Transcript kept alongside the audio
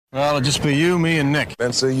Well, it'll just be you, me, and Nick.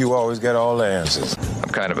 Spencer, you always get all the answers. I'm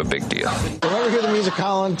kind of a big deal. Whenever you hear the music,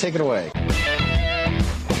 COlin, take it away.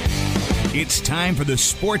 It's time for the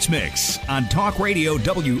Sports Mix on Talk Radio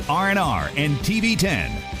WRNR and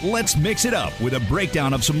TV10. Let's mix it up with a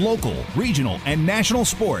breakdown of some local, regional, and national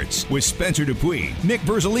sports with Spencer Dupuis, Nick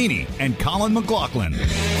Verzolini, and COlin McLaughlin.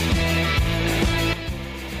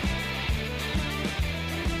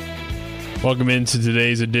 Welcome into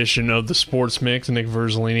today's edition of the Sports Mix. Nick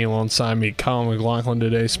Verzolini alongside me, COlin McLaughlin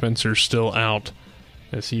today. Spencer's still out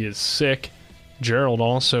as he is sick. Gerald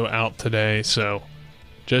also out today, so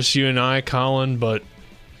just you and I, COlin, but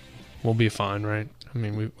we'll be fine, right? I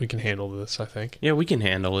mean, we can handle this, I think. Yeah, we can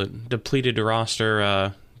handle it. Depleted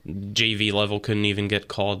roster, JV level couldn't even get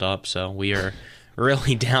called up, so we are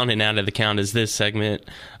really down and out of the count as this segment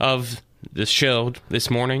of the show this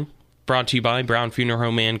morning. Brought to you by Brown Funeral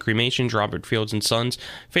Home and Cremations, Robert Fields & Sons,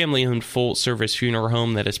 family-owned full-service funeral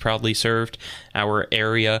home that has proudly served our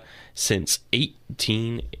area since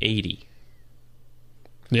 1880.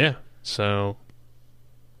 Yeah, so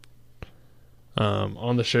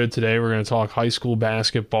on the show today, we're going to talk high school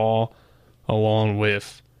basketball along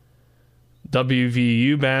with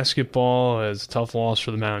WVU basketball as a tough loss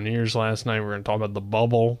for the Mountaineers last night. We're going to talk about the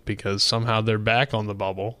bubble because somehow they're back on the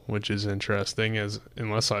bubble, which is interesting, as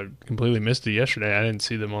unless I completely missed it yesterday. I didn't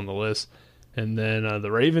see them on the list. And then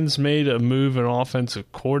the Ravens made a move in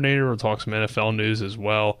offensive coordinator. We'll talk some NFL news as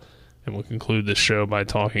well. And we'll conclude the show by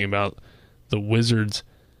talking about the Wizards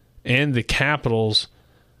and the Capitals.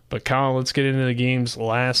 But, Kyle, let's get into the games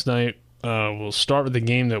last night. We'll start with the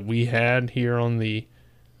game that we had here on the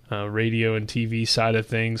radio and TV side of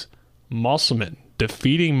things. Musselman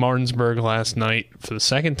defeating Martinsburg last night for the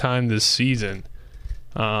second time this season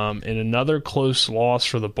in another close loss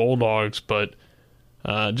for the Bulldogs, but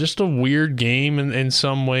just a weird game in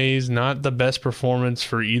some ways. Not the best performance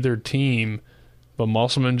for either team, but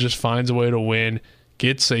Musselman just finds a way to win,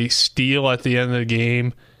 gets a steal at the end of the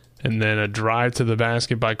game, and then a drive to the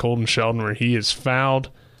basket by Colton Shelton where he is fouled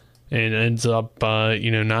and ends up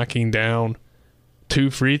knocking down 2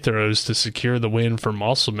 free throws to secure the win for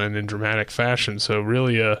Musselman in dramatic fashion. So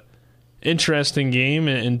really a interesting game,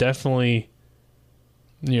 and definitely,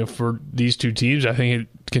 for these two teams, I think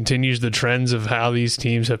it continues the trends of how these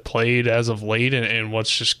teams have played as of late and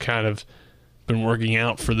what's just kind of been working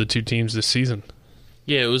out for the two teams this season.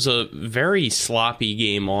 Yeah, it was a very sloppy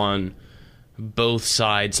game on both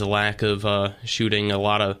sides. The lack of shooting, a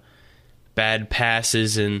lot of bad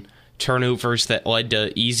passes and turnovers that led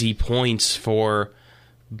to easy points for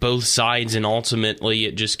both sides, and ultimately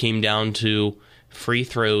it just came down to free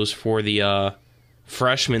throws for the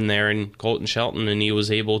freshman there in Colton Shelton, and he was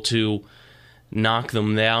able to knock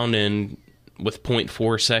them down, and with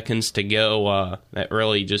 0.4 seconds to go, that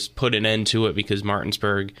really just put an end to it because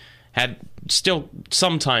Martinsburg had still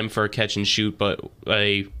some time for a catch and shoot, but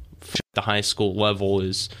the high school level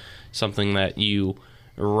is something that you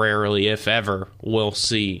rarely, if ever, will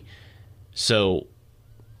see. So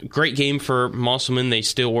great game for Musselman. They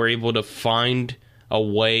still were able to find a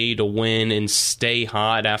way to win and stay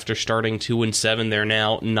hot after starting 2-7. They're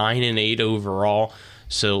now 9-8 overall,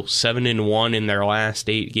 so 7-1 in their last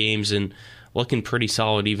 8 games, and looking pretty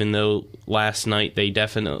solid. Even though last night they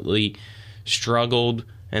definitely struggled.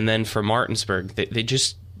 And then for Martinsburg, they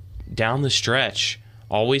just down the stretch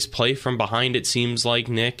always play from behind. It seems like,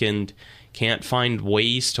 Nick, and can't find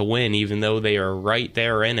ways to win, even though they are right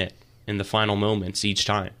there in it in the final moments each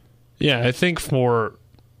time. Yeah, I think for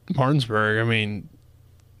Martinsburg, I mean,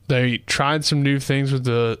 they tried some new things with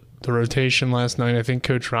the rotation last night. I think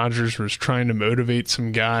Coach Rogers was trying to motivate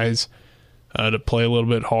some guys to play a little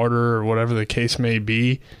bit harder or whatever the case may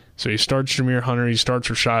be. So he starts Jameer Hunter, he starts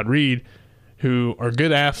Rashad Reed, who are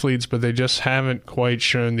good athletes, but they just haven't quite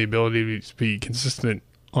shown the ability to be consistent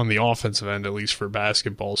on the offensive end, at least for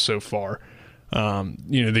basketball so far.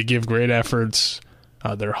 They give great efforts.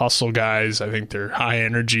 They're hustle guys. I think they're high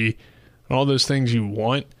energy, all those things you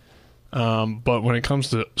want. But when it comes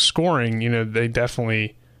to scoring, they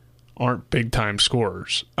definitely aren't big-time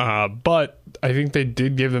scorers. But I think they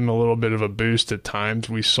did give them a little bit of a boost at times.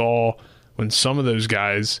 We saw when some of those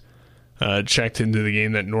guys checked into the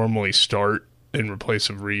game that normally start in place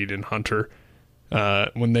of Reed and Hunter.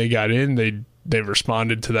 When they got in, they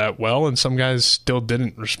responded to that well, and some guys still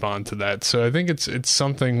didn't respond to that. So I think it's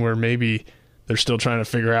something where maybe they're still trying to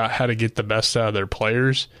figure out how to get the best out of their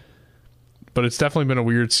players. But it's definitely been a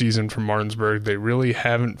weird season for Martinsburg. They really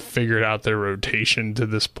haven't figured out their rotation to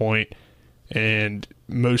this point, and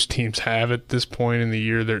most teams have at this point in the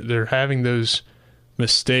year. They're having those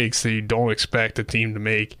mistakes that you don't expect a team to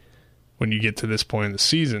make when you get to this point in the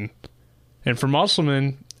season. And for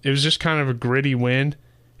Musselman, it was just kind of a gritty win.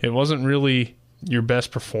 It wasn't really your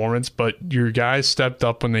best performance, but your guys stepped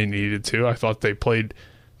up when they needed to. I thought they played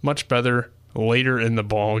much better later in the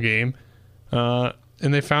ball game, and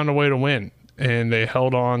they found a way to win. And they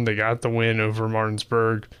held on. They got the win over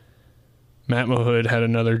Martinsburg. Matt Mahood had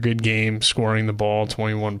another good game, scoring the ball,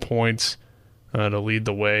 21 points to lead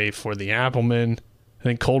the way for the Applemen. I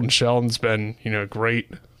think Colton Sheldon's been,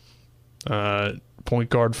 great point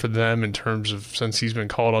guard for them in terms of since he's been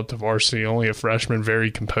called up to varsity, only a freshman,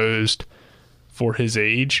 very composed for his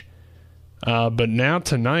age. But now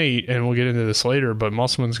tonight, and we'll get into this later, but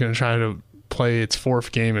Musselman's going to try to play its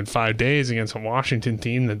fourth game in 5 days against a Washington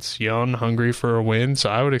team that's young, hungry for a win. So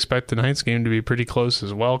I would expect tonight's game to be pretty close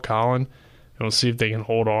as well, COlin. And we'll see if they can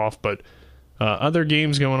hold off. But other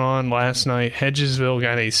games going on last night, Hedgesville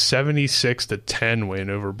got a 76-10 win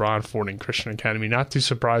over Broadford and Christian Academy. Not too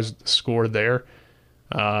surprised with the score there.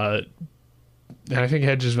 And I think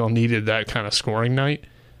Hedgesville needed that kind of scoring night.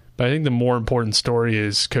 But I think the more important story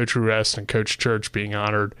is Coach Ruest and Coach Church being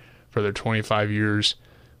honored for their 25 years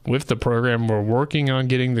with the program. We're working on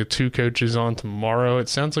getting the 2 coaches on tomorrow. It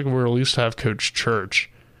sounds like we're at least have Coach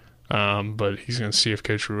Church, but he's going to see if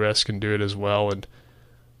Coach Ruest can do it as well. And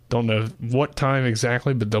don't know what time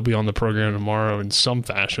exactly, but they'll be on the program tomorrow in some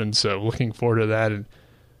fashion. So looking forward to that.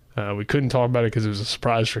 And we couldn't talk about it because it was a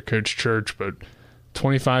surprise for Coach Church, but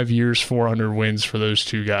 25 years, 400 wins for those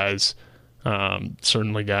 2 guys.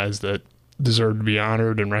 Certainly guys that deserve to be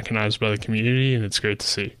honored and recognized by the community, and it's great to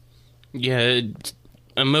see. Yeah,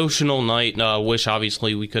 emotional night. Wish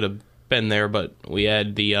obviously we could have been there, but we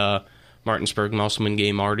had the Martinsburg Musselman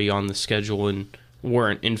game already on the schedule and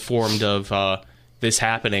weren't informed of this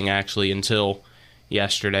happening actually until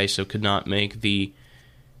yesterday, so could not make the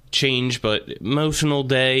change. But emotional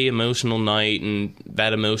day, emotional night, and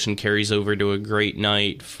that emotion carries over to a great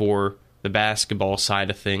night for the basketball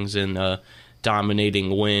side of things and a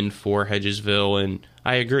dominating win for Hedgesville. And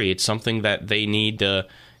I agree, it's something that they need to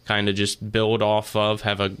kind of just build off of,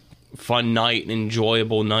 have a fun night, an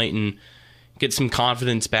enjoyable night, and get some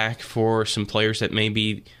confidence back for some players that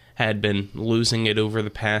maybe had been losing it over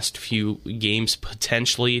the past few games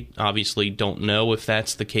potentially. Obviously don't know if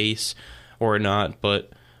that's the case or not,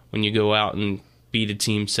 but when you go out and beat a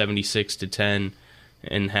team 76-10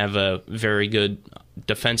 and have a very good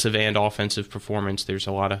defensive and offensive performance, there's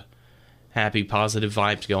a lot of happy, positive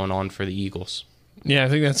vibes going on for the Eagles. Yeah, I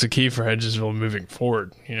think that's the key for Hedgesville moving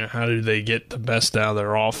forward. How do they get the best out of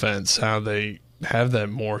their offense? How they have that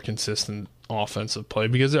more consistent offensive play?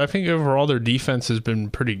 Because I think overall their defense has been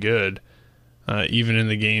pretty good, even in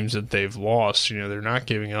the games that they've lost. They're not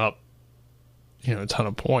giving up, a ton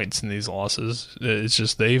of points in these losses. It's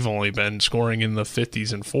just they've only been scoring in the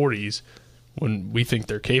 50s and 40s when we think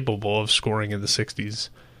they're capable of scoring in the 60s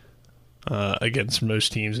against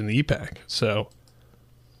most teams in the EPAC. So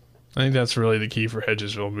I think that's really the key for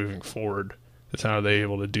Hedgesville moving forward. Is how are they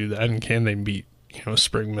able to do that, and can they beat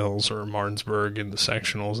Spring Mills or Martinsburg in the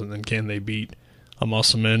sectionals, and then can they beat a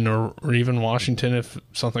Musselman or even Washington if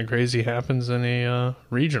something crazy happens in a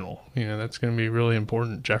regional? That's going to be really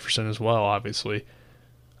important. Jefferson as well, obviously,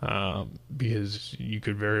 because you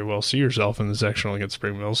could very well see yourself in the sectional against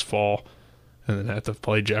Spring Mills fall and then have to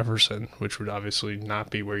play Jefferson, which would obviously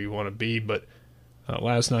not be where you want to be. But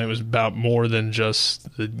last night was about more than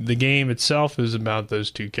just the game itself. It was about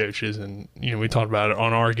those 2 coaches, and we talked about it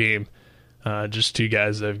on our game. Just 2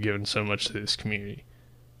 guys that have given so much to this community.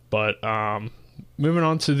 But moving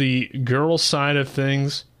on to the girls' side of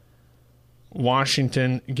things,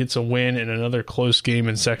 Washington gets a win in another close game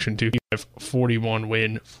in Section 2. 41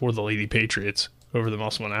 win for the Lady Patriots over the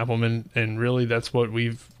Musselman Applemen, and really that's what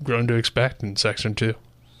we've grown to expect in Section 2.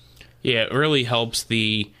 Yeah, it really helps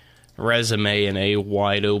the resume in a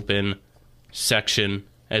wide-open section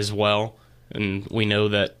as well. And we know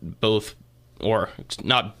that both, or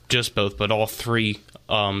not just both, but all 3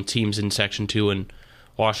 teams in Section 2 and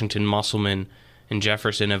Washington, Musselman, and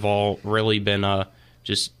Jefferson have all really been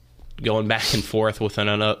just going back and forth with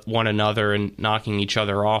one another and knocking each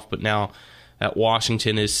other off. But now that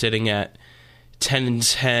Washington is sitting at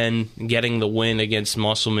 10-10, getting the win against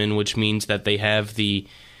Musselman, which means that they have the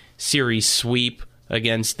series sweep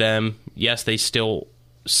against them. Yes, they still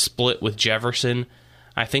split with Jefferson.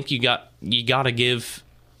 I think you got to give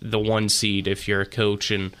the 1 seed, if you're a coach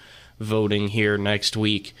and voting here next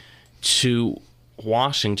week, to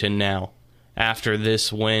Washington now after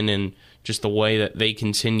this win and just the way that they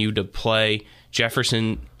continue to play.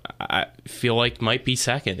 Jefferson, I feel like, might be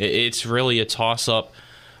second. It's really a toss-up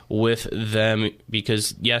with them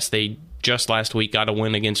because, yes, they just last week got a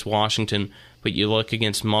win against Washington, but you look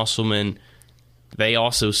against Musselman, they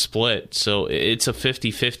also split. So it's a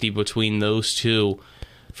 50-50 between those two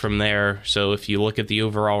from there. So if you look at the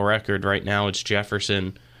overall record right now, it's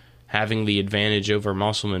Jefferson having the advantage over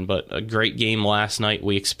Musselman. But a great game last night.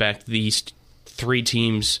 We expect these three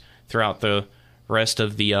teams throughout the rest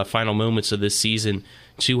of the final moments of this season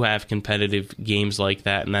to have competitive games like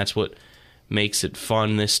that, and that's what makes it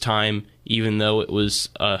fun this time. Even though it was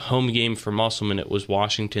a home game for Musselman, it was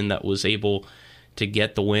Washington that was able to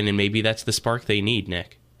get the win, and maybe that's the spark they need,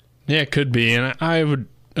 Nick. Yeah, it could be, and I would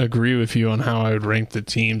agree with you on how I would rank the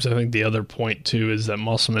teams. I think the other point, too, is that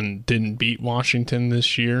Musselman didn't beat Washington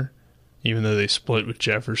this year, even though they split with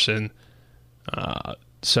Jefferson.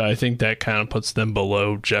 So I think that kind of puts them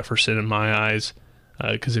below Jefferson in my eyes,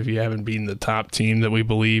 because if you haven't beaten the top team that we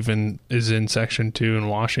believe in is in Section 2 in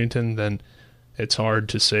Washington, then it's hard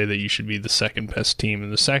to say that you should be the second best team in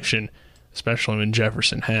the section, especially when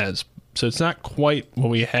Jefferson has. So it's not quite what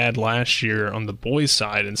we had last year on the boys'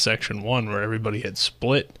 side in Section 1, where everybody had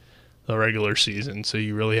split the regular season, so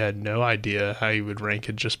you really had no idea how you would rank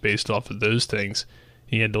it just based off of those things.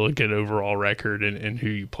 You had to look at overall record and who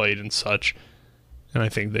you played and such, and I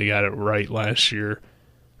think they got it right last year.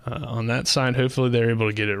 On that side, hopefully they're able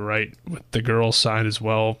to get it right with the girls' side as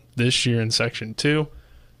well this year in Section 2.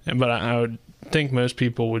 But I would think most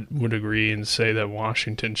people would agree and say that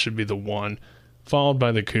Washington should be the one, followed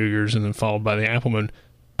by the Cougars, and then followed by the Applemen.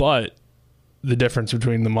 But the difference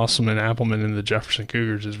between the Musselman Applemen and the Jefferson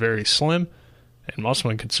Cougars is very slim, and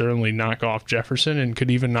Musselman could certainly knock off Jefferson and could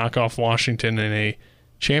even knock off Washington in a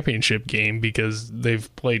championship game, because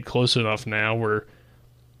they've played close enough now where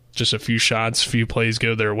just a few shots, few plays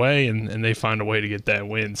go their way, and they find a way to get that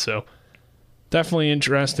win. So definitely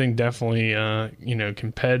interesting, definitely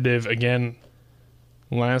competitive. Again,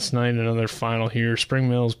 last night, another final here. Spring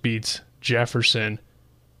Mills beats Jefferson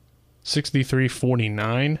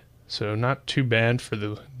 63-49, so not too bad for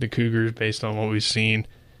the Cougars based on what we've seen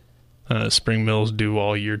Spring Mills do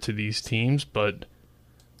all year to these teams. But,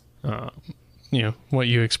 what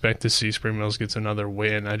you expect to see, Spring Mills gets another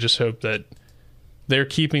win. I just hope that they're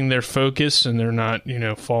keeping their focus and they're not,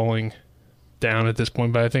 falling down at this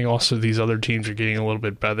point. But I think also these other teams are getting a little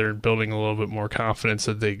bit better and building a little bit more confidence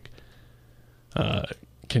that they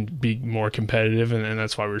can be more competitive, and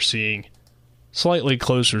that's why we're seeing slightly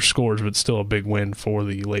closer scores, but still a big win for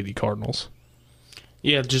the Lady Cardinals.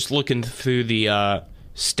 Yeah, just looking through the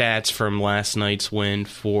stats from last night's win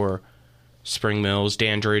for Spring Mills: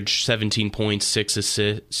 Dandridge 17 points, 6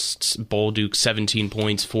 assists; Bolduc 17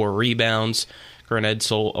 points, 4 rebounds; Gren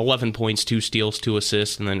Edsel 11 points, 2 steals, 2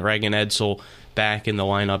 assists, and then Reagan Edsel back in the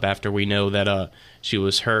lineup after we know that she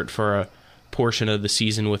was hurt for a portion of the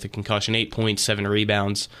season with a concussion. 8 points, 7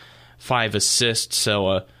 rebounds, 5 assists.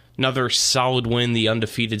 So another solid win. The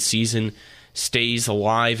undefeated season stays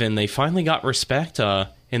alive, and they finally got respect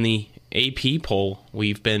in the AP poll.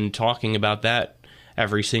 We've been talking about that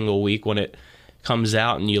every single week when it comes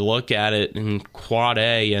out, and you look at it in Quad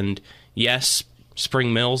A, and yes,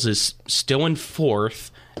 Spring Mills is still in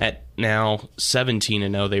 4th at now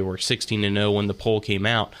 17-0. They were 16-0 when the poll came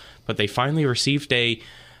out, but they finally received a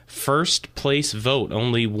first place vote,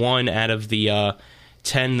 only 1 out of the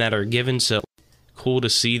 10 that are given. So cool to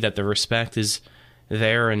see that the respect is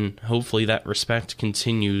there, and hopefully that respect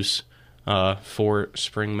continues for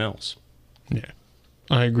Spring Mills. Yeah,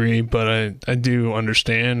 I agree, but I do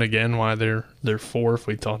understand again why they're 4th.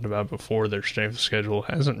 We talked about before, their strength of schedule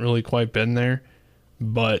hasn't really quite been there,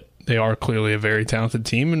 but they are clearly a very talented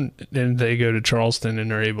team, and they go to Charleston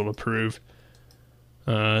and are able to prove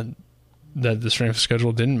that the strength of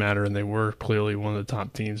schedule didn't matter, and they were clearly one of the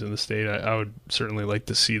top teams in the state. I would certainly like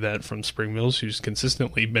to see that from Spring Mills, who's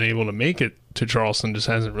consistently been able to make it to Charleston, just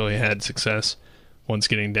hasn't really had success once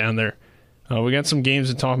getting down there. We got some games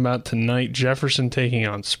to talk about tonight. Jefferson taking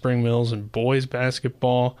on Spring Mills in boys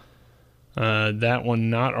basketball. That one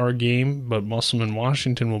not our game, but Musselman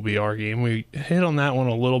Washington will be our game. We hit on that one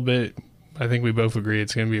a little bit. I think we both agree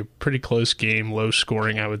it's going to be a pretty close game, low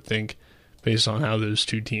scoring, I would think, based on how those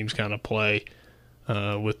two teams kind of play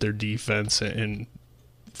with their defense and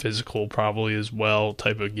physical probably as well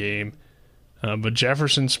type of game. But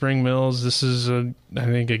Jefferson, Spring Mills, this is, I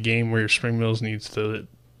think, a game where Spring Mills needs to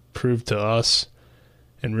prove to us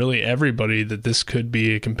and really everybody that this could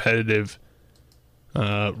be a competitive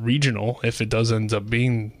regional if it does end up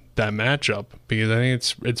being that matchup, because I think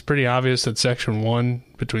it's pretty obvious that Section 1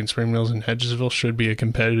 between Spring Mills and Hedgesville should be a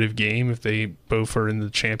competitive game if they both are in the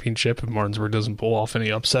championship, if Martinsburg doesn't pull off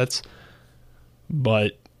any upsets.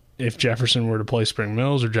 But if Jefferson were to play Spring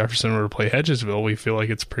Mills or Jefferson were to play Hedgesville, we feel like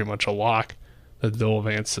it's pretty much a lock that they'll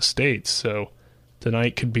advance the states. So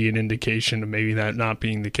tonight could be an indication of maybe that not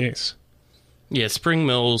being the case. Yeah, Spring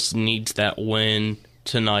Mills needs that win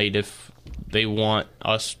tonight if they want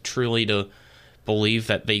us truly to believe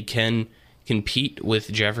that they can compete with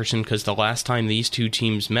Jefferson, because the last time these two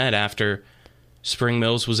teams met after Spring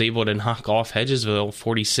Mills was able to knock off Hedgesville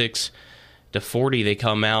 46-40, they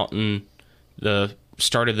come out and the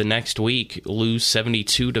start of the next week lose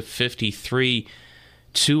 72-53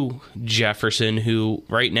 to Jefferson, who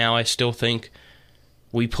right now I still think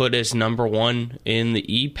we put as number one in the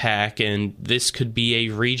EPAC, and this could be a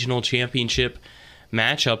regional championship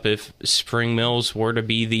matchup if Spring Mills were to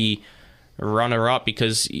be the runner-up,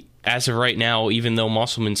 because as of right now, even though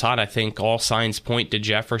Musselman's hot, I think all signs point to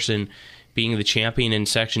Jefferson being the champion in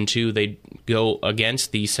Section 2. They'd go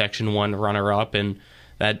against the Section 1 runner-up, and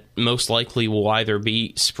that most likely will either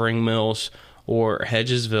be Spring Mills or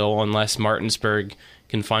Hedgesville, unless Martinsburg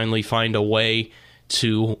can finally find a way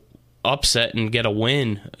to upset and get a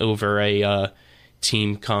win over a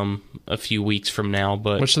team come a few weeks from now.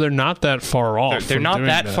 But which they're not that far off. They're not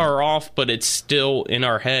that far off, but it's still in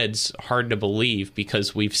our heads hard to believe,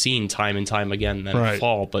 because we've seen time and time again that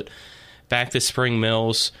fall. But back to Spring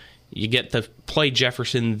Mills, you get to play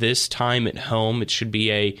Jefferson this time at home. It should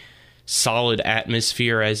be a solid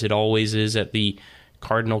atmosphere, as it always is at the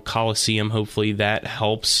Cardinal Coliseum. Hopefully that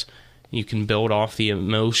helps. You can build off the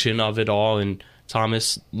emotion of it all, and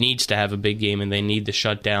Thomas needs to have a big game, and they need to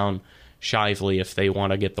shut down Shively if they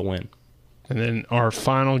want to get the win. And then our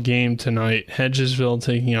final game tonight, Hedgesville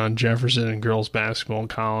taking on Jefferson in girls basketball,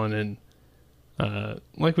 COlin. And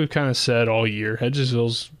like we've kind of said all year,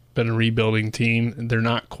 Hedgesville's been a rebuilding team. They're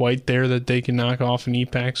not quite there that they can knock off an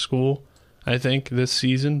EPAC school, I think, this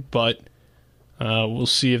season. But we'll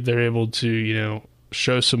see if they're able to,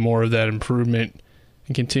 show some more of that improvement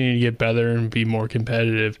and continue to get better and be more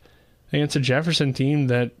competitive against a Jefferson team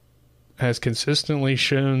that has consistently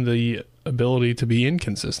shown the ability to be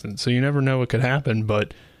inconsistent. So you never know what could happen,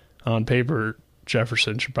 but on paper,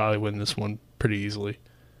 Jefferson should probably win this one pretty easily.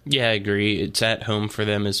 Yeah, I agree. It's at home for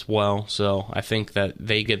them as well, so I think that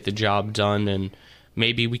they get the job done, and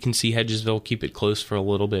maybe we can see Hedgesville keep it close for a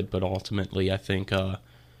little bit, but ultimately I think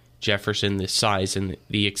Jefferson, the size and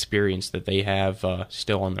the experience that they have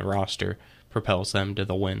still on the roster, propels them to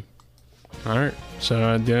the win. All right, so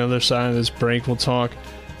on the other side of this break, we'll talk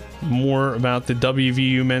more about the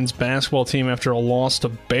WVU men's basketball team after a loss to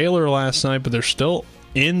Baylor last night, but they're still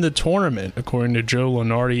in the tournament, according to Joe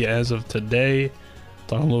Lenardi as of today.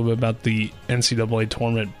 Talk a little bit about the NCAA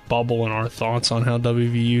tournament bubble and our thoughts on how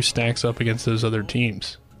WVU stacks up against those other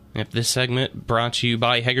teams. Yep, this segment brought to you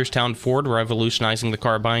by Hagerstown Ford, revolutionizing the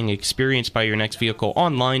car buying experience. Buy your next vehicle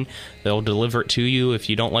online. They'll deliver it to you. If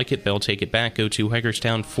you don't like it, they'll take it back. Go to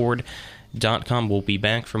HagerstownFord.com. We'll be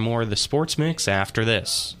back for more of the Sports Mix after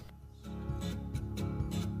this.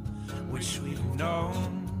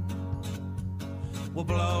 Will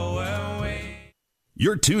blow away.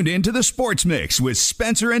 You're tuned in to the Sports Mix with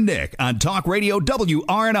Spencer and Nick on Talk Radio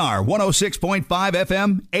WRNR 106.5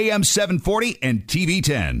 FM, AM 740, and TV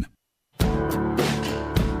 10.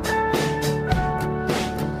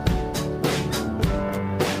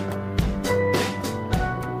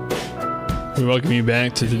 We welcome you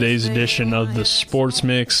back to today's edition of the Sports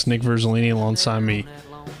Mix. Nick Verzolini alongside me,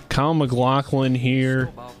 COlin McLaughlin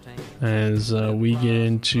here, as we get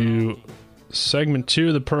into segment 2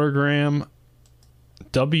 of the program.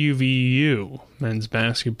 WVU men's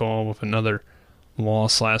basketball with another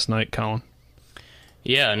loss last night, COlin.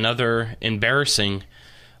 Yeah, another embarrassing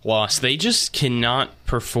loss. They just cannot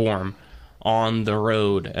perform on the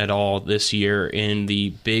road at all this year in the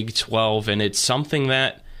Big 12, and it's something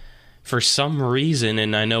that, for some reason,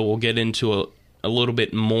 and I know we'll get into a little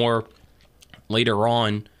bit more later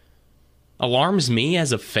on, alarms me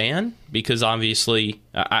as a fan, because obviously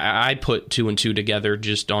I put 2 and 2 together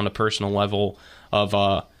just on a personal level of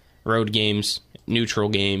road games, neutral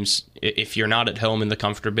games. If you're not at home in the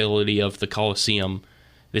comfortability of the Coliseum,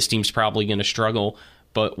 this team's probably going to struggle.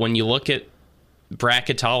 But when you look at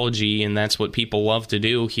bracketology, and that's what people love to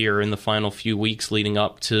do here in the final few weeks leading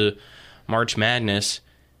up to March Madness,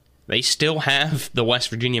 they still have the West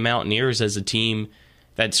Virginia Mountaineers as a team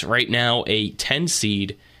that's right now a 10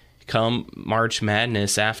 seed come March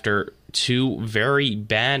Madness after 2 very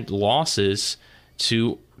bad losses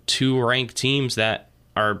to 2 ranked teams that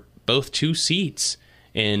are both 2 seeds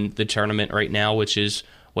in the tournament right now, which is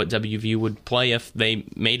what WVU would play if they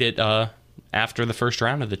made it after the first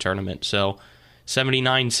round of the tournament. So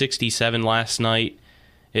 79-67 last night.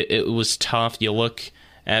 It was tough. You look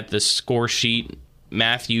at the score sheet,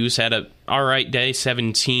 Matthews had a all right day,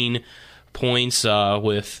 17 points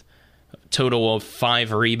with a total of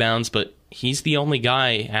 5 rebounds, but he's the only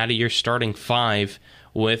guy out of your starting 5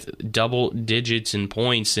 with double digits in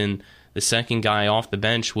points, and the second guy off the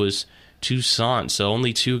bench was Toussaint. So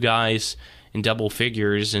only two guys in double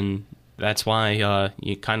figures, and that's why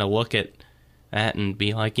you kind of look at that and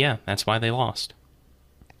be like, yeah, that's why they lost.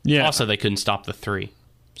 Yeah. Also, they couldn't stop the three.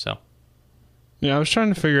 So. Yeah, I was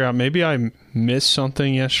trying to figure out, maybe I missed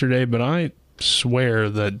something yesterday, but I swear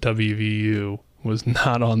that WVU was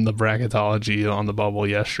not on the bracketology on the bubble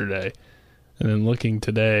yesterday. And then looking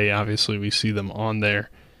today, obviously we see them on there,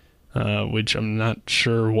 which I'm not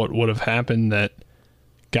sure what would have happened that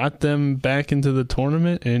got them back into the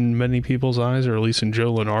tournament in many people's eyes, or at least in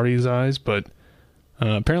Joe Lenardi's eyes, but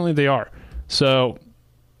apparently they are. So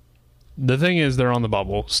the thing is, they're on the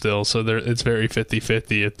bubble still, so it's very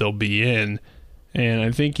 50-50 if they'll be in. And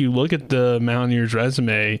I think you look at the Mountaineers'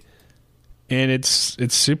 resume, and it's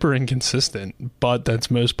super inconsistent, but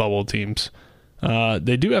that's most bubble teams.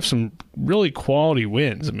 They do have some really quality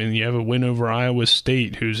wins. I mean, you have a win over Iowa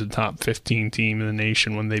State, who's a top 15 team in the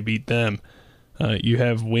nation when they beat them. You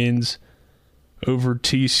have wins over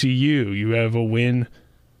TCU. You have a win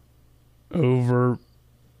over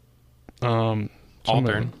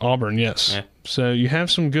Auburn. Auburn, yes. Yeah. So you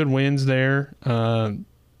have some good wins there, and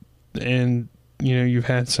you've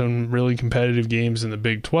had some really competitive games in the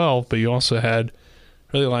Big 12, but you also had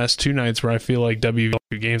really the last two nights where I feel like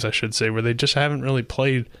games, I should say, where they just haven't really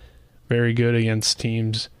played very good against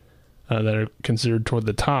teams that are considered toward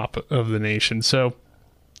the top of the nation. So,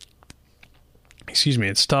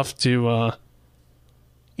 it's tough to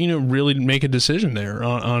really make a decision there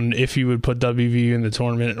on if you would put WVU in the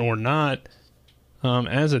tournament or not.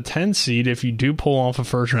 As a 10 seed, if you do pull off a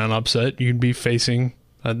first round upset, you'd be facing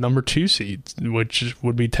a number 2 seed, which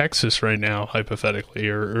would be Texas right now, hypothetically,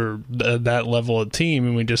 or that level of team.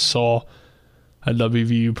 And we just saw how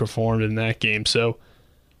WVU performed in that game. So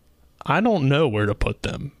I don't know where to put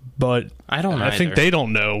them, but I think they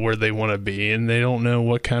don't know where they want to be, and they don't know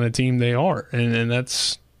what kind of team they are. And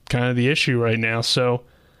that's kind of the issue right now. So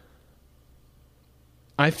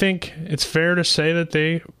I think it's fair to say that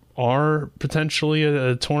they are potentially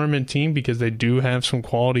a tournament team because they do have some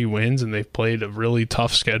quality wins and they've played a really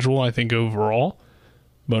tough schedule, I think, overall.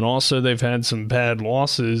 But also they've had some bad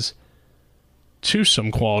losses to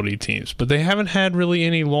some quality teams. But they haven't had really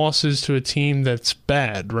any losses to a team that's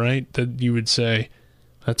bad, right? That you would say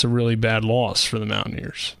that's a really bad loss for the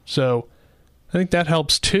Mountaineers. So I think that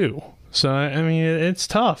helps too. So, I mean, it's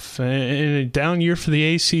tough. In a down year for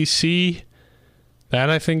the ACC, that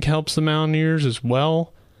I think helps the Mountaineers as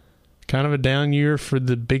well. Kind of a down year for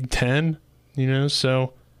the Big Ten,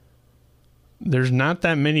 so there's not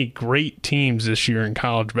that many great teams this year in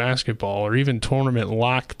college basketball, or even tournament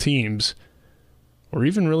lock teams, or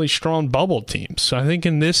even really strong bubble teams. So I think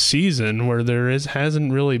in this season where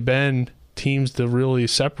hasn't really been teams to really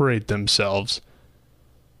separate themselves,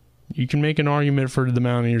 you can make an argument for the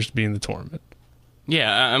Mountaineers to be in the tournament.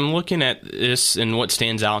 Yeah, I'm looking at this, and what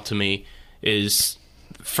stands out to me is,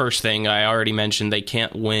 first thing I already mentioned, they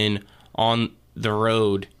can't win on the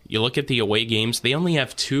road. You look at the away games, they only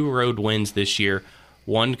have 2 road wins this year,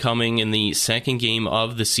 one coming in the second game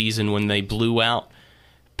of the season when they blew out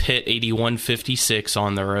Pitt 81-56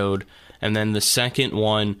 on the road, and then the second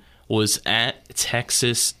one was at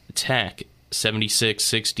Texas Tech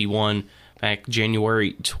 76-61 back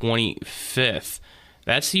January 25th.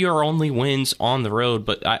 That's your only wins on the road,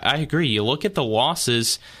 but I agree. You look at the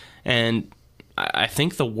losses, and I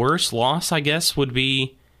think the worst loss, I guess, would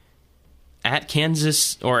be at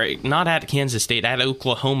Kansas, or not at Kansas State, at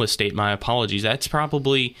Oklahoma State. My apologies. That's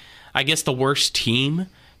probably, I guess, the worst team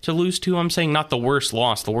to lose to. I'm saying not the worst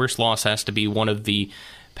loss. The worst loss has to be one of the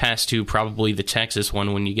past two, probably the Texas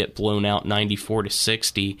one when you get blown out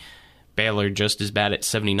 94-60. Baylor just as bad at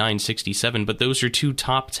 79-67. But those are 2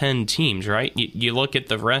 top 10 teams, right? You look at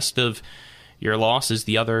the rest of your losses,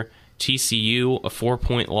 the other TCU, a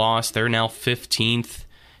 4-point loss. They're now 15th.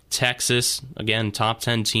 Texas, again, top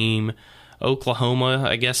 10 team. Oklahoma,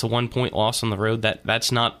 I guess, a 1-point loss on the road.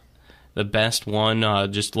 That's not the best one,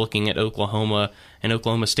 just looking at Oklahoma and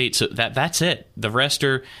Oklahoma State. So that's it. The rest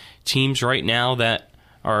are teams right now that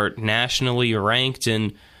are nationally ranked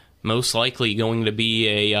and most likely going to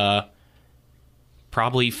be a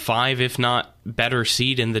probably 5, if not better,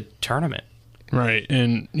 seed in the tournament. Right,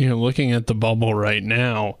 and looking at the bubble right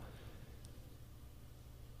now,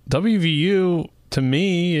 WVU, to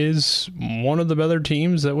me, is one of the better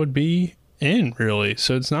teams that would be in, really.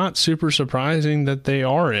 So it's not super surprising that they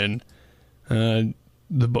are in.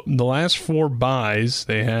 The last 4 byes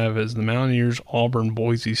they have is the Mountaineers, Auburn,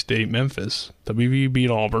 Boise State, Memphis. WVU beat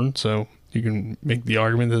Auburn, so you can make the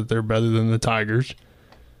argument that they're better than the Tigers.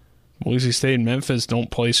 Boise State and Memphis don't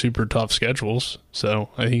play super tough schedules, so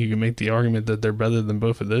I think you can make the argument that they're better than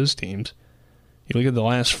both of those teams. You look at the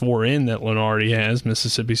last 4 in that Lenardi has,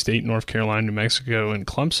 Mississippi State, North Carolina, New Mexico, and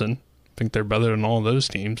Clemson. I think they're better than all those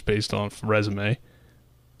teams based on resume.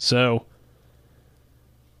 So,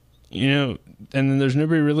 and then there's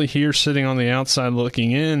nobody really here sitting on the outside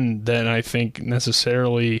looking in that I think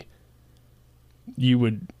necessarily you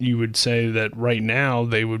would say that right now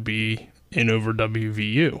they would be in over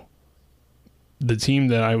WVU. The team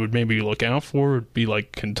that I would maybe look out for would be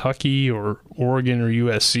like Kentucky or Oregon or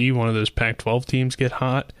USC. One of those Pac-12 teams get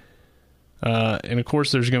hot. And, of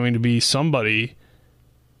course, there's going to be somebody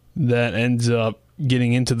that ends up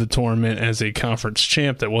getting into the tournament as a conference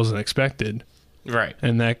champ that wasn't expected. Right.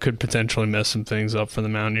 And that could potentially mess some things up for the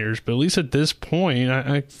Mountaineers. But at least at this point,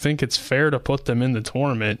 I think it's fair to put them in the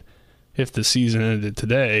tournament if the season ended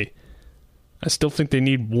today. I still think they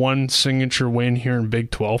need one signature win here in Big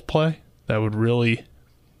 12 play. That would really,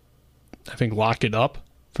 I think, lock it up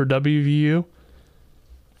for WVU.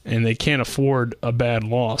 And they can't afford a bad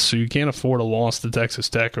loss. So you can't afford a loss to Texas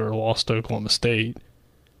Tech or a loss to Oklahoma State.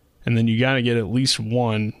 And then you got to get at least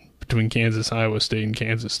one between Kansas, Iowa State, and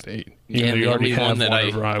Kansas State. Yeah, the only one that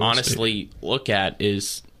I honestly look at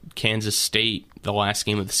is Kansas State, the last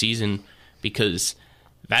game of the season, because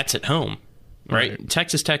that's at home. Right?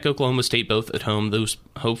 Texas Tech, Oklahoma State, both at home. Those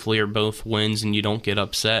hopefully are both wins and you don't get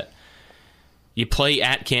upset. You play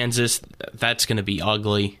at Kansas, that's going to be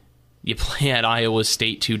ugly. You play at Iowa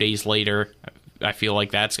State 2 days later, I feel like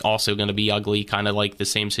that's also going to be ugly, kind of like the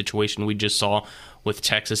same situation we just saw with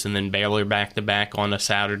Texas and then Baylor back-to-back on a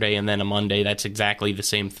Saturday and then a Monday. That's exactly the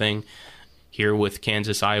same thing here with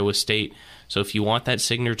Kansas, Iowa State. So if you want that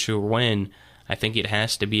signature win, I think it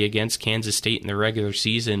has to be against Kansas State in the regular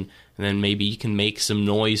season, and then maybe you can make some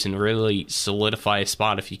noise and really solidify a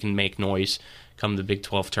spot if you can make noise come the Big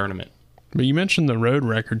 12 tournament. But you mentioned the road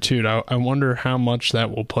record, too. I wonder how much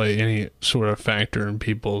that will play any sort of factor in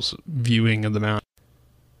people's viewing of the Mountain.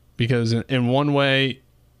 Because in one way,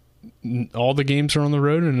 all the games are on the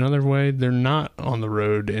road, and another way, they're not on the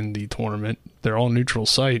road in the tournament. They're all neutral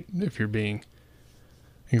site, if you're being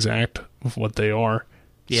exact with what they are.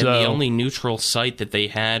 Yeah, the only neutral site that they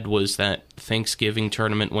had was that Thanksgiving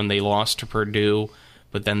tournament when they lost to Purdue,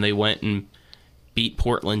 but then they went and beat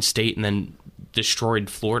Portland State and then destroyed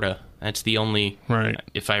Florida. That's the only,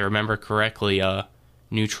 if I remember correctly,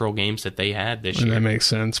 neutral games that they had this year. That makes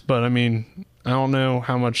sense. But, I mean, I don't know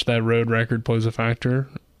how much that road record plays a factor.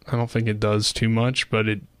 I don't think it does too much, but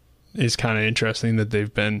it is kind of interesting that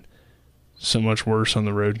they've been so much worse on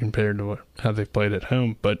the road compared to how they've played at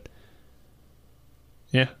home. But,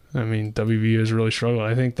 yeah, I mean, WVU has really struggled.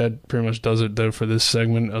 I think that pretty much does it, though, for this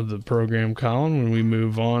segment of the program, Colin. When we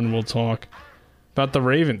move on, we'll talk about the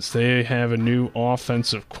Ravens. They have a new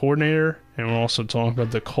offensive coordinator, and we'll also talk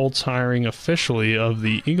about the Colts hiring officially of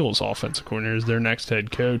the Eagles offensive coordinator as their next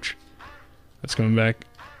head coach. That's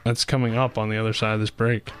coming up on the other side of this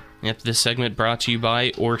break. Yep, this segment brought to you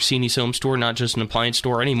by Orsini's Home Store, not just an appliance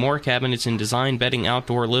store anymore. Cabinets in design, bedding,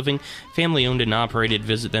 outdoor living, family owned and operated.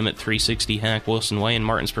 Visit them at 360 Hack Wilson Way in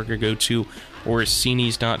Martinsburg or go to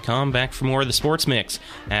Orsinis.com. Back for more of the Sports Mix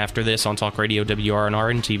after this on Talk Radio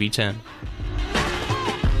WRNR and TV 10.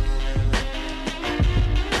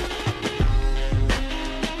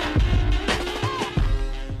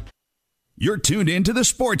 You're tuned in to the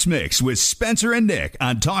Sports Mix with Spencer and Nick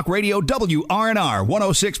on Talk Radio WRNR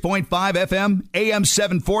 106.5 FM, AM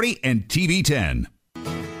 740, and TV 10.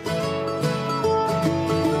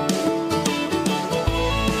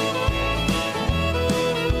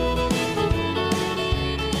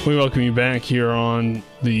 We welcome you back here on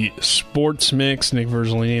the Sports Mix. Nick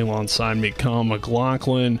Verzolini alongside me, COlin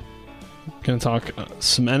McLaughlin. Going to talk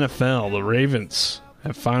some NFL. The Ravens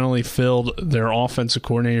have finally filled their offensive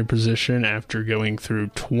coordinator position after going through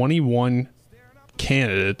 21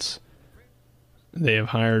 candidates. They have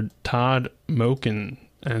hired Todd Monken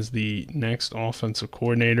as the next offensive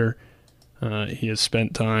coordinator. He has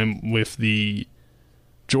spent time with the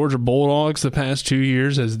Georgia Bulldogs the past 2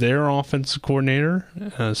 years as their offensive coordinator,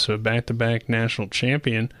 so back-to-back national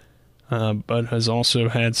champion, but has also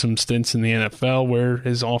had some stints in the NFL where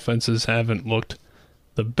his offenses haven't looked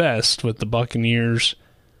the best, with the Buccaneers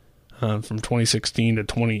from 2016 to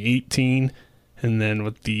 2018, and then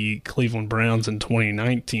with the Cleveland Browns in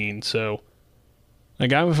 2019. So a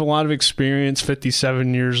guy with a lot of experience,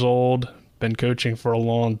 57 years old, been coaching for a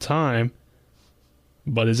long time,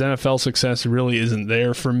 but his NFL success really isn't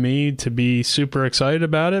there for me to be super excited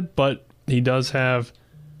about it, but he does have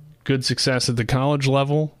good success at the college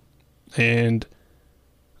level, and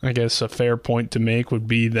I guess a fair point to make would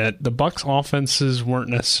be that the Bucs offenses weren't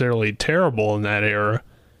necessarily terrible in that era,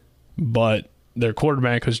 but their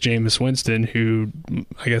quarterback was Jameis Winston, who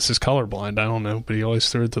I guess is colorblind. I don't know, but he always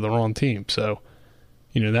threw it to the wrong team. So,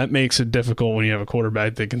 that makes it difficult when you have a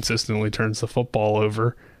quarterback that consistently turns the football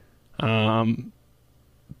over.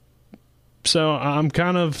 So I'm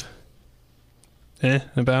kind of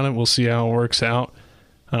about it. We'll see how it works out.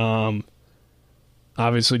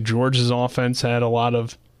 Obviously, Georgia's offense had a lot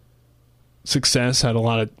of success,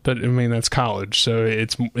 but I mean, that's college. So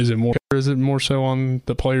is it more so on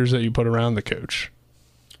the players that you put around the coach?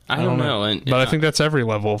 I don't know. But I think that's every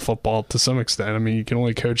level of football to some extent. I mean, you can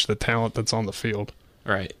only coach the talent that's on the field.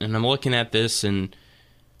 Right. And I'm looking at this, and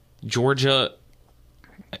Georgia,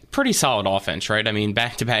 pretty solid offense, right? I mean,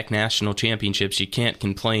 back-to-back national championships, you can't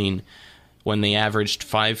complain when they averaged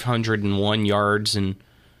 501 yards and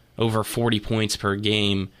over 40 points per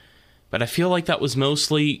game. But I feel like that was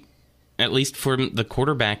mostly, at least from the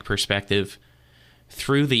quarterback perspective,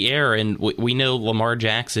 through the air. And we know Lamar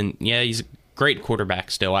Jackson, yeah, he's a great quarterback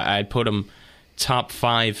still. I'd put him top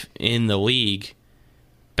 5 in the league.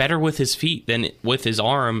 Better with his feet than with his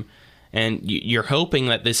arm. And you're hoping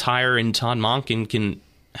that this hire in Todd Monken can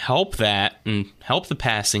help that and help the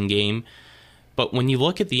passing game. But when you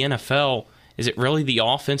look at the NFL, is it really the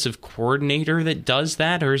offensive coordinator that does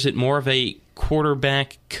that, or is it more of a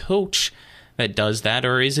quarterback coach that does that,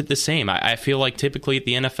 or is it the same? I feel like typically at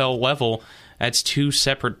the NFL level, that's 2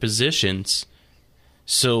 separate positions.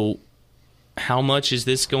 So how much is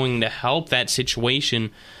this going to help that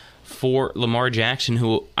situation for Lamar Jackson,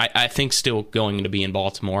 who I think still going to be in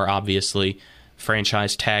Baltimore, obviously.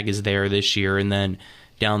 Franchise tag is there this year, and then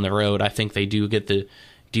down the road, I think they do get the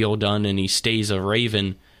deal done and he stays a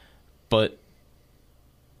Raven. But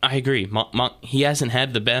I agree. He hasn't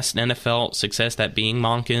had the best NFL success, that being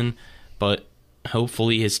Monken, but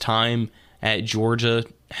hopefully his time at Georgia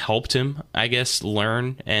helped him, I guess,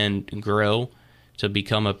 learn and grow to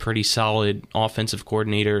become a pretty solid offensive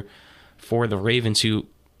coordinator for the Ravens, who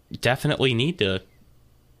definitely need to,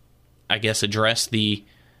 I guess, address the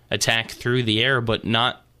attack through the air, but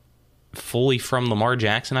not fully from Lamar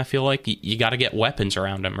Jackson. I feel like you got to get weapons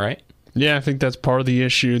around him, right? Yeah, I think that's part of the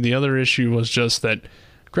issue. The other issue was just that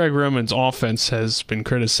Greg Roman's offense has been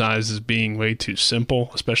criticized as being way too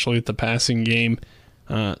simple, especially at the passing game.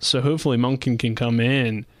 So hopefully Monken can come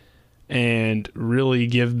in and really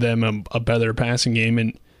give them a better passing game.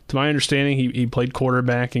 And to my understanding, he played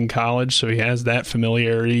quarterback in college, so he has that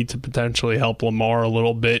familiarity to potentially help Lamar a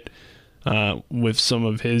little bit with some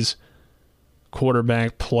of his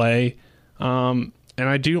quarterback play. And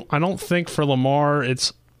I don't think for Lamar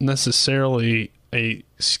it's necessarily a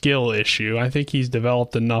skill issue. I think he's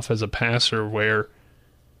developed enough as a passer where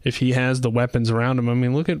if he has the weapons around him, I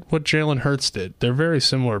mean, look at what Jalen Hurts did. They're very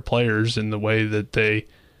similar players in the way that they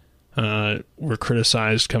were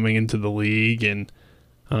criticized coming into the league and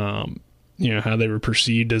how they were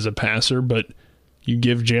perceived as a passer. But you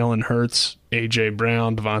give Jalen Hurts, A.J.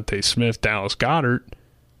 Brown, Devontae Smith, Dallas Goedert,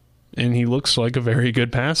 and he looks like a very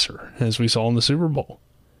good passer, as we saw in the Super Bowl.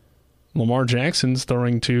 Lamar Jackson's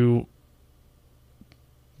throwing to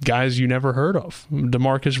guys you never heard of.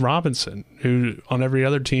 Demarcus Robinson, who on every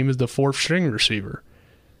other team is the 4th string receiver.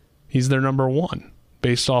 He's their number 1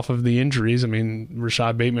 based off of the injuries. I mean,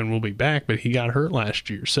 Rashad Bateman will be back, but he got hurt last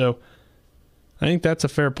year. So I think that's a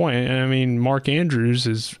fair point. I mean, Mark Andrews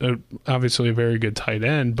is obviously a very good tight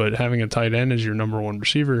end, but having a tight end as your number 1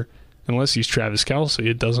 receiver, unless he's Travis Kelce,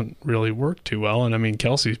 it doesn't really work too well. And I mean,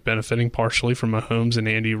 Kelce's benefiting partially from Mahomes and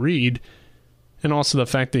Andy Reid, and also the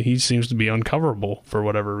fact that he seems to be uncoverable for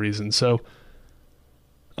whatever reason. So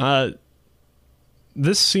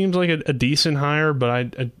this seems like a decent hire,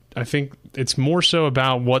 but I think it's more so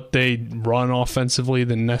about what they run offensively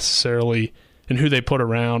than necessarily, and who they put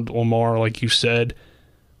around Lamar, like you said,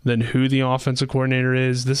 than who the offensive coordinator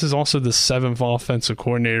is. This is also the 7th offensive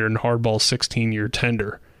coordinator in Hardball's 16-year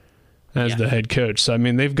tender as the head coach. So, I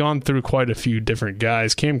mean, they've gone through quite a few different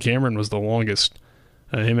guys. Cam Cameron was the longest.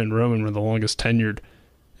 Him and Roman were the longest tenured.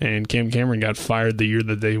 And Cam Cameron got fired the year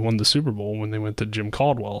that they won the Super Bowl when they went to Jim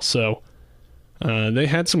Caldwell. So they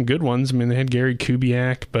had some good ones. I mean, they had Gary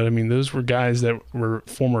Kubiak, but, I mean, those were guys that were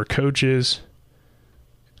former coaches.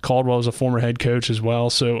 Caldwell was a former head coach as well.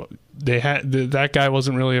 So they had that guy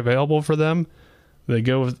wasn't really available for them. They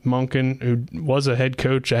go with Monken, who was a head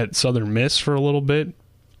coach at Southern Miss for a little bit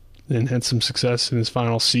and had some success in his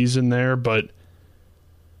final season there, but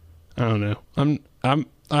I don't know.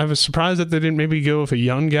 I was surprised that they didn't maybe go with a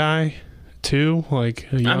young guy too,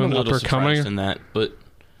 like a young I'm a little upper coming. surprised in that,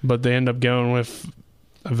 but they end up going with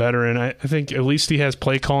a veteran. I think at least he has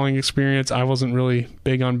play calling experience. I wasn't really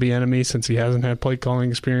big on Bieniemy since he hasn't had play calling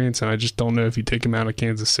experience, and I just don't know if you take him out of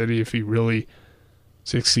Kansas City if he really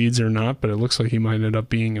succeeds or not, but it looks like he might end up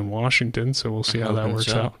being in Washington, so we'll see how that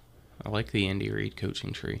works out. I like the Andy Reid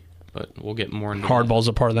coaching tree, but we'll get more into Hardball's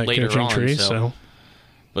a part of that coaching tree. So.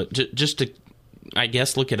 But just to, I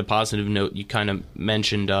guess, look at a positive note, you kind of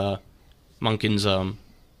mentioned Monken's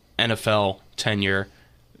NFL tenure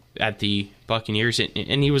at the Buccaneers,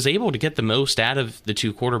 and he was able to get the most out of the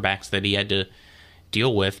two quarterbacks that he had to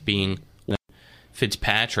deal with, being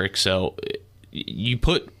Fitzpatrick. So you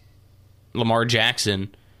put Lamar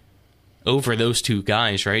Jackson over those two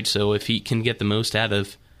guys, right? So if he can get the most out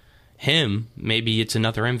of him, maybe it's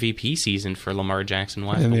another MVP season for Lamar Jackson.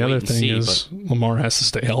 And the other thing is Lamar has to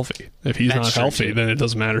stay healthy. If he's not healthy, then it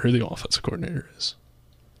doesn't matter who the offensive coordinator is.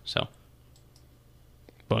 So,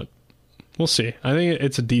 but we'll see. I think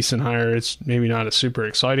it's a decent hire. It's maybe not a super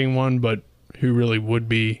exciting one, but who really would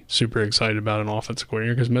be super excited about an offensive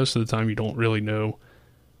coordinator? Because most of the time you don't really know,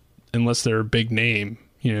 unless they're a big name,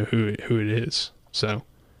 who it is. So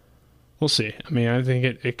we'll see. I mean, I think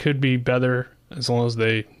it could be better as long as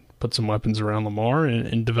they put some weapons around Lamar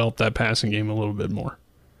and develop that passing game a little bit more.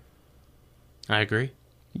 I agree.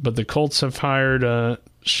 But the Colts have hired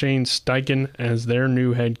Shane Steichen as their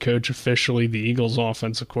new head coach officially. The Eagles'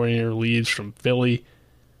 offensive coordinator leaves from Philly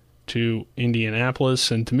to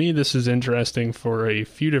Indianapolis. And to me, this is interesting for a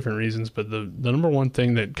few different reasons. But the number one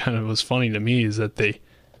thing that kind of was funny to me is that they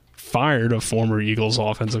fired a former Eagles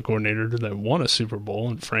offensive coordinator that won a Super Bowl,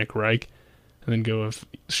 and Frank Reich, and then go with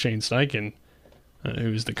Shane Steichen,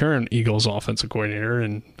 who's the current Eagles offensive coordinator,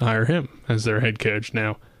 and hire him as their head coach.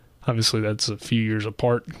 Now, obviously that's a few years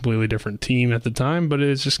apart, completely different team at the time, but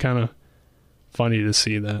it's just kind of funny to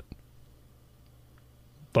see that.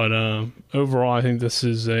 But overall, I think this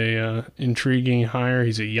is a intriguing hire.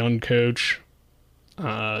 He's a young coach.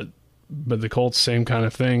 But the Colts, same kind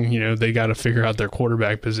of thing. They got to figure out their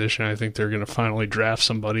quarterback position. I think they're going to finally draft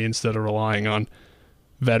somebody instead of relying on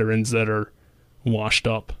veterans that are washed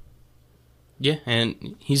up. Yeah,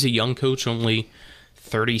 and he's a young coach, only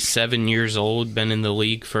 37 years old, been in the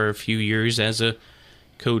league for a few years as a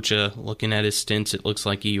coach. Looking at his stints, it looks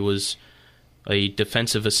like he was a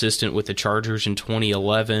defensive assistant with the Chargers in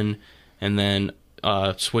 2011, and then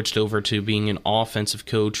switched over to being an offensive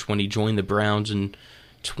coach when he joined the Browns in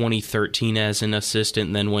 2013 as an assistant,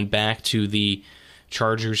 and then went back to the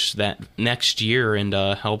Chargers that next year and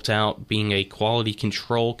helped out being a quality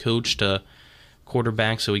control coach to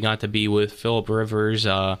quarterback. So he got to be with Phillip Rivers,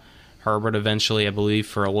 Herbert eventually, I believe,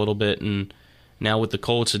 for a little bit, and now with the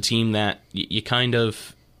Colts, a team that you kind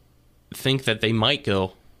of think that they might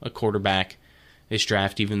go a quarterback this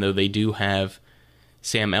draft, even though they do have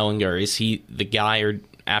Sam Ehlinger. Is he the guy, or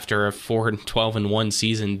after a 4-12-1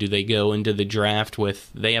 season, do they go into the draft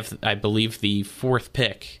with, they have, I believe, the 4th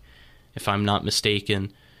pick, if I'm not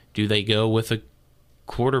mistaken. Do they go with a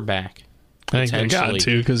quarterback? I think they got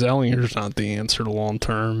to, because Ehlinger's not the answer to long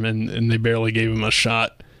term, and they barely gave him a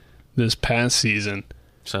shot this past season.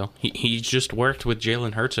 So he just worked with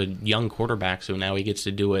Jalen Hurts, a young quarterback, so now he gets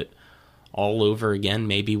to do it all over again,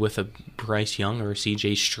 maybe with a Bryce Young or a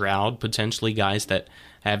C.J. Stroud, potentially guys that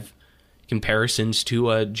have comparisons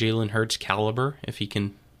to a Jalen Hurts caliber, if he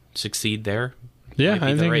can succeed there. Yeah,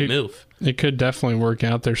 I think move. It could definitely work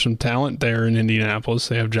out. There's some talent there in Indianapolis.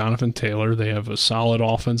 They have Jonathan Taylor. They have a solid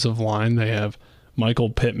offensive line. They have Michael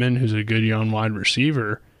Pittman, who's a good young wide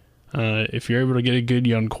receiver. If you're able to get a good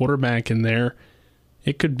young quarterback in there,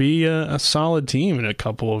 it could be a solid team in a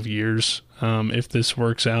couple of years if this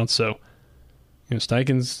works out. So,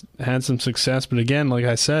 Steichen's had some success, but again, like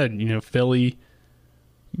I said, Philly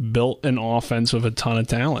built an offense with a ton of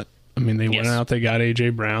talent. I mean, they went out, they got A.J.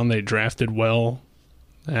 Brown, they drafted well,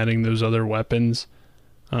 adding those other weapons.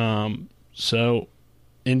 So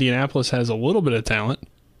Indianapolis has a little bit of talent,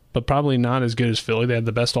 but probably not as good as Philly. They had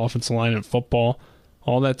the best offensive line in football.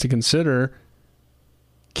 All that to consider,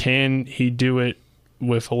 can he do it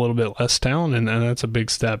with a little bit less talent? And that's a big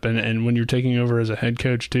step. And when you're taking over as a head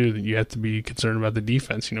coach, too, you have to be concerned about the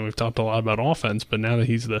defense. We've talked a lot about offense, but now that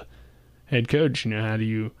he's the head coach, how do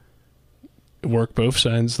you work both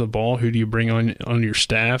sides of the ball? Who do you bring on your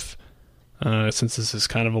staff? Since this is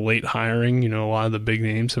kind of a late hiring, a lot of the big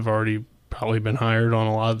names have already probably been hired on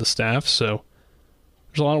a lot of the staff. So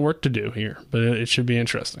there's a lot of work to do here, but it should be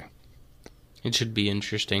interesting. It should be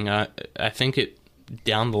interesting. I think it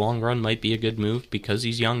down the long run might be a good move because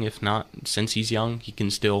he's young. If not, since he's young, he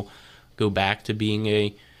can still go back to being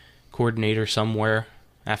a coordinator somewhere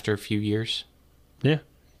after a few years. Yeah,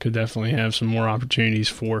 could definitely have some more opportunities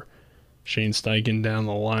for Shane Steichen down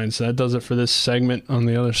the line. So that does it for this segment. On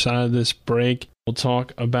the other side of this break, we'll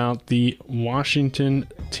talk about the Washington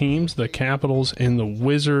teams, the Capitals and the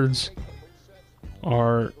Wizards.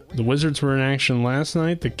 The Wizards were in action last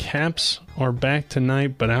night. The Caps are back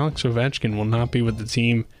tonight, but Alex Ovechkin will not be with the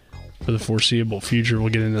team for the foreseeable future. We'll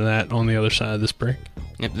get into that on the other side of this break.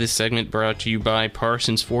 Yep, this segment brought to you by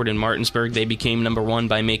Parsons Ford in Martinsburg. They became number one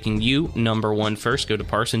by making you number one first. Go to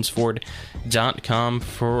parsonsford.com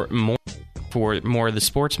for more of the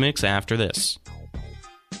Sports Mix after this.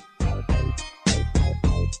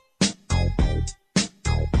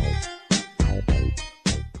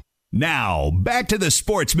 Now, back to the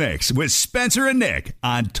Sports Mix with Spencer and Nick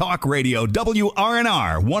on Talk Radio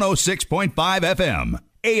WRNR 106.5 FM,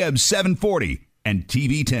 AM 740, and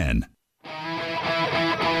TV 10.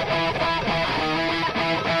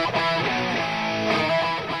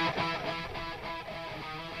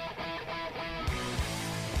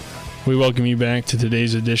 We welcome you back to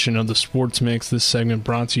today's edition of the Sports Mix. This segment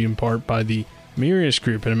brought to you in part by the Mirius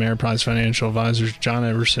Group and Ameriprise Financial Advisors, John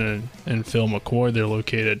Everson and Phil McCoy. They're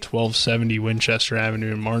located at 1270 Winchester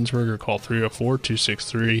Avenue in Martinsburg, or call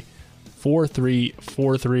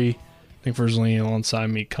 304-263-4343. Nick Verzolini alongside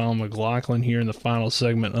me, COlin McLaughlin, here in the final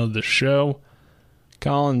segment of the show.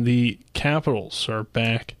 COlin, the Capitals are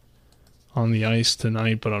back on the ice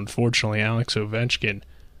tonight, but unfortunately Alex Ovechkin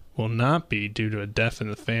will not be due to a death in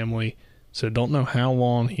the family, so don't know how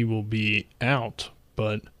long he will be out,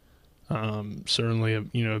 but certainly a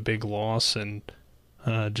big loss, and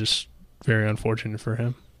just very unfortunate for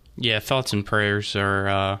him. Yeah, thoughts and prayers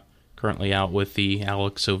are currently out with the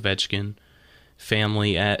Alex Ovechkin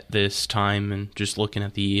family at this time, and just looking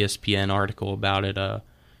at the ESPN article about it,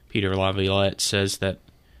 Peter Laviolette says that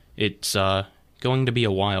it's going to be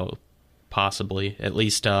a while, possibly, at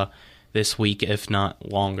least this week, if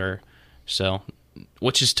not longer. So,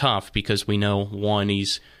 which is tough because we know, one,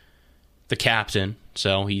 he's the captain,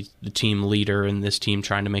 so he's the team leader in this team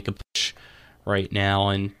trying to make a push right now,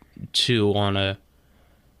 and two, on a,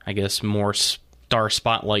 I guess, more star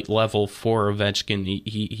spotlight level for Ovechkin,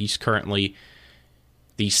 he's currently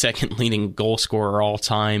the second leading goal scorer all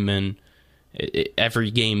time, and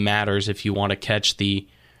every game matters if you want to catch the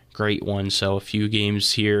great one. So a few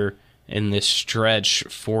games here in this stretch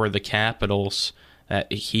for the Capitals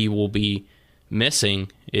that he will be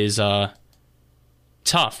missing is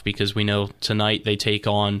tough, because we know tonight they take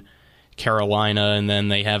on Carolina, and then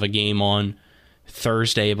they have a game on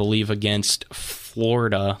Thursday, I believe, against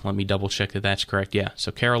Florida. Let me double check that that's correct. Yeah,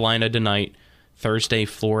 so Carolina tonight, Thursday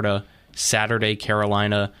Florida, Saturday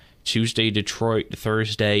Carolina, Tuesday Detroit,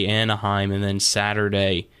 Thursday Anaheim, and then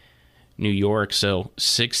Saturday New York. So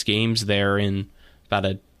 6 games there in about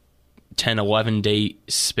a 10-11 day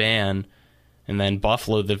span, and then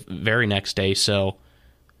Buffalo the very next day. So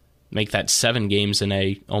make that 7 games in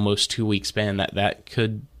a almost 2-week span. That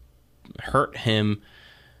could hurt him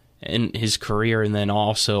in his career, and then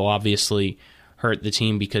also obviously hurt the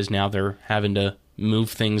team, because now they're having to move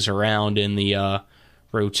things around in the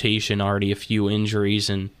rotation. Already a few injuries,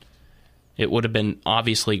 and it would have been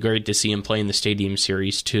obviously great to see him play in the Stadium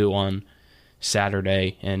Series too on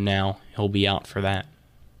Saturday, and now he'll be out for that.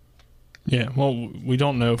 Yeah, well, we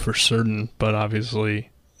don't know for certain, but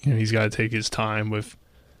obviously, he's got to take his time with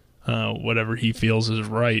whatever he feels is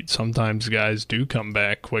right. Sometimes guys do come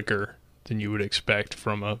back quicker than you would expect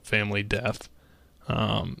from a family death,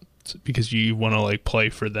 because you want to play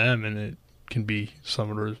for them, and it can be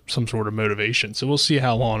some sort of motivation. So we'll see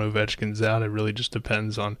how long Ovechkin's out. It really just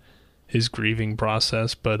depends on his grieving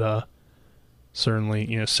process, but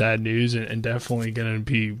certainly, sad news, and definitely going to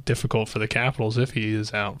be difficult for the Capitals if he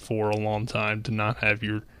is out for a long time, to not have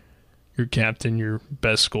your captain, your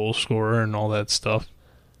best goal scorer, and all that stuff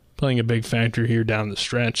playing a big factor here down the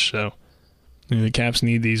stretch. So the Caps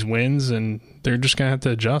need these wins, and they're just going to have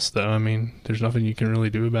to adjust, though. I mean, there's nothing you can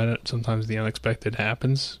really do about it. Sometimes the unexpected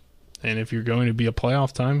happens, and if you're going to be a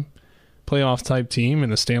playoff-type team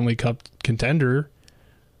and a Stanley Cup contender,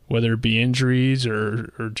 whether it be injuries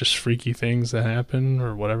or just freaky things that happen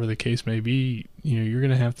or whatever the case may be, you're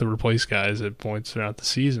going to have to replace guys at points throughout the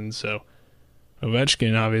season. So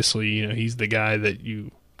Ovechkin, obviously, he's the guy that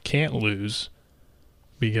you can't lose,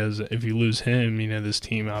 because if you lose him, this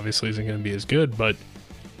team obviously isn't going to be as good. But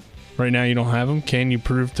right now you don't have him. Can you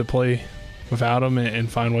prove to play without him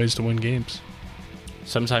and find ways to win games?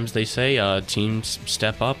 Sometimes they say teams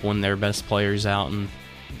step up when their best player's out, and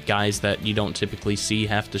guys that you don't typically see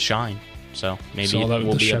have to shine. So maybe it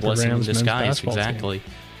will be a blessing in disguise. Exactly.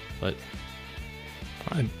 Team. But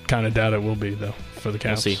I kind of doubt it will be, though, for the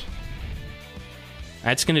Caps. We'll see.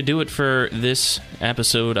 that's going to do it for this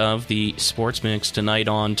episode of the Sports Mix tonight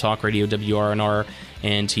on Talk Radio WRNR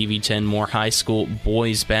and TV10. More high school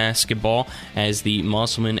boys basketball as the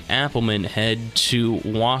Musselman-Applemen head to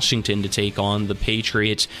Washington to take on the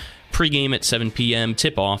Patriots. Pre-game at 7 p.m.,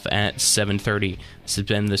 tip-off at 7:30. This has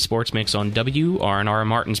been the Sports Mix on WRNR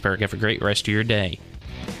Martinsburg. Have a great rest of your day.